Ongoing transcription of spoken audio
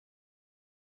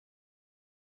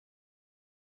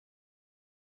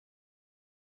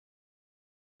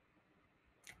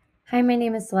Hi, my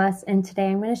name is Celeste, and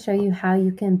today I'm going to show you how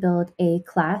you can build a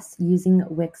class using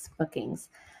Wix Bookings.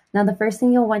 Now, the first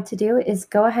thing you'll want to do is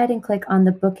go ahead and click on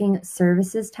the Booking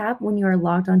Services tab when you are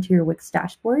logged onto your Wix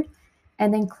dashboard,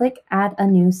 and then click Add a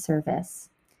New Service.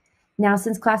 Now,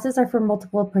 since classes are for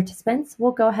multiple participants,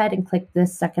 we'll go ahead and click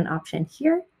this second option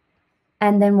here,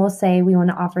 and then we'll say we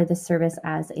want to offer this service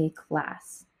as a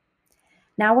class.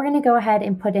 Now we're going to go ahead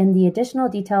and put in the additional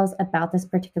details about this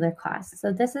particular class.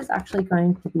 So this is actually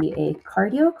going to be a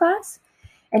cardio class.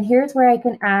 And here's where I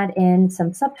can add in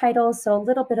some subtitles, so a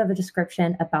little bit of a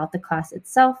description about the class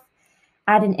itself,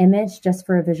 add an image just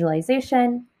for a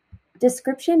visualization.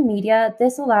 Description media,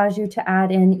 this allows you to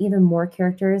add in even more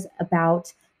characters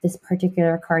about this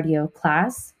particular cardio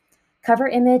class. Cover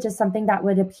image is something that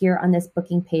would appear on this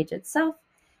booking page itself.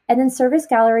 And then service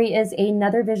gallery is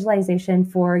another visualization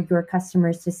for your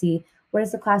customers to see what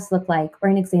does the class look like, or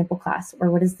an example class, or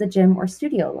what does the gym or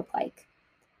studio look like.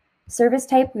 Service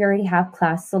type, we already have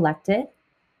class selected.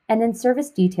 And then service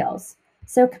details.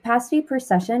 So capacity per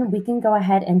session, we can go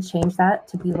ahead and change that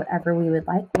to be whatever we would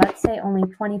like. Let's say only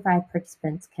 25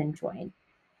 participants can join.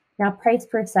 Now, price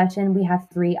per session, we have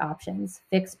three options: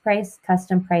 fixed price,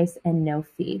 custom price, and no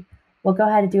fee. We'll go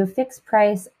ahead and do a fixed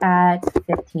price at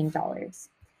 $15.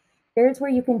 Here's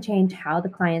where you can change how the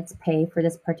clients pay for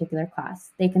this particular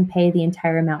class. They can pay the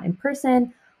entire amount in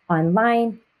person,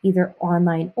 online, either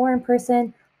online or in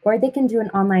person, or they can do an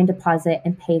online deposit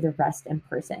and pay the rest in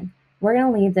person. We're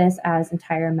going to leave this as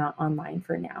entire amount online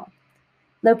for now.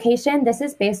 Location, this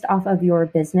is based off of your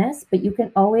business, but you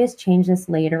can always change this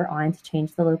later on to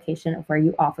change the location of where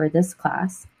you offer this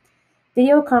class.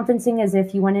 Video conferencing is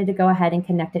if you wanted to go ahead and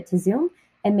connect it to Zoom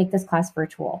and make this class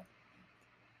virtual.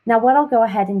 Now, what I'll go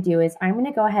ahead and do is I'm going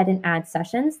to go ahead and add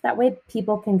sessions. That way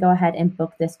people can go ahead and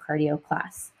book this cardio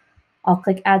class. I'll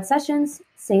click Add Sessions,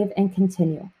 Save, and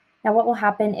Continue. Now, what will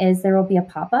happen is there will be a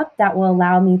pop-up that will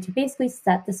allow me to basically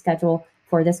set the schedule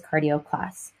for this cardio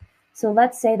class. So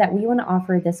let's say that we want to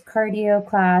offer this cardio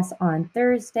class on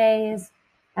Thursdays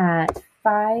at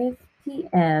 5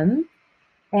 p.m.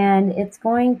 and it's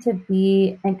going to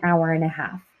be an hour and a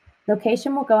half.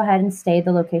 Location will go ahead and stay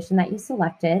the location that you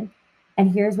selected. And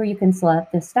here's where you can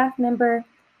select the staff member.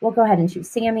 We'll go ahead and choose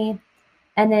Sammy.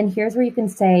 And then here's where you can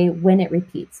say when it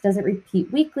repeats. Does it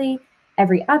repeat weekly,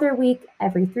 every other week,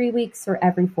 every 3 weeks, or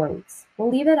every 4 weeks?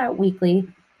 We'll leave it at weekly.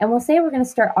 And we'll say we're going to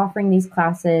start offering these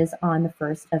classes on the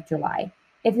 1st of July.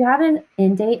 If you have an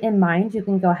end date in mind, you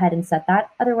can go ahead and set that.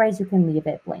 Otherwise, you can leave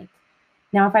it blank.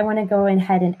 Now, if I want to go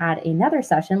ahead and add another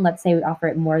session, let's say we offer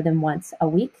it more than once a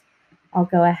week, I'll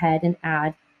go ahead and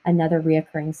add another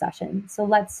reoccurring session. So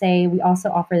let's say we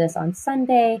also offer this on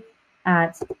Sunday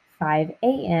at 5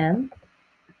 a.m.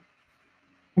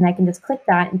 And I can just click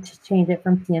that and change it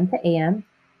from PM to AM.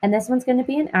 And this one's going to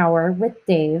be an hour with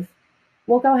Dave.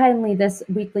 We'll go ahead and leave this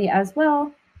weekly as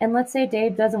well. And let's say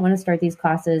Dave doesn't want to start these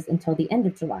classes until the end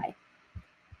of July.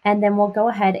 And then we'll go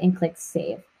ahead and click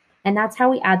Save. And that's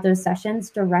how we add those sessions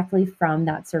directly from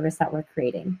that service that we're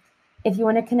creating. If you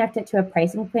want to connect it to a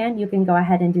pricing plan, you can go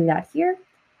ahead and do that here.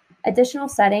 Additional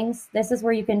settings, this is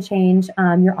where you can change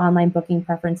your online booking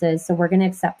preferences. So we're going to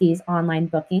accept these online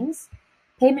bookings.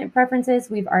 Payment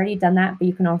preferences, we've already done that, but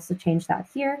you can also change that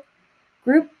here.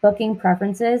 Group booking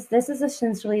preferences, this is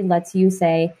essentially lets you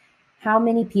say how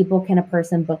many people can a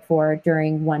person book for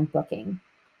during one booking.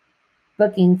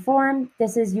 Booking form,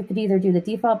 this is you could either do the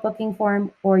default booking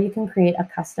form or you can create a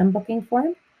custom booking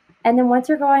form. And then once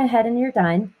you're going ahead and you're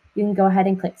done, you can go ahead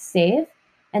and click Save.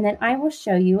 And then I will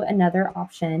show you another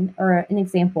option or an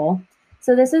example.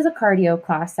 So this is a cardio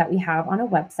class that we have on a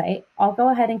website. I'll go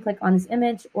ahead and click on this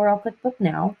image, or I'll click Book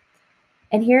Now.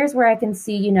 And here's where I can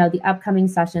see, the upcoming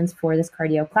sessions for this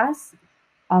cardio class.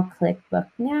 I'll click Book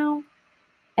Now.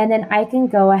 And then I can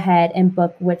go ahead and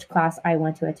book which class I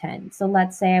want to attend. So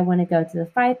let's say I want to go to the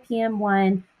 5 p.m.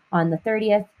 one on the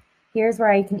 30th. Here's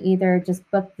where I can either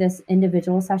just book this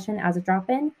individual session as a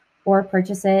drop-in or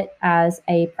purchase it as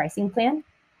a pricing plan.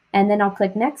 And then I'll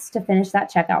click Next to finish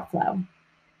that checkout flow.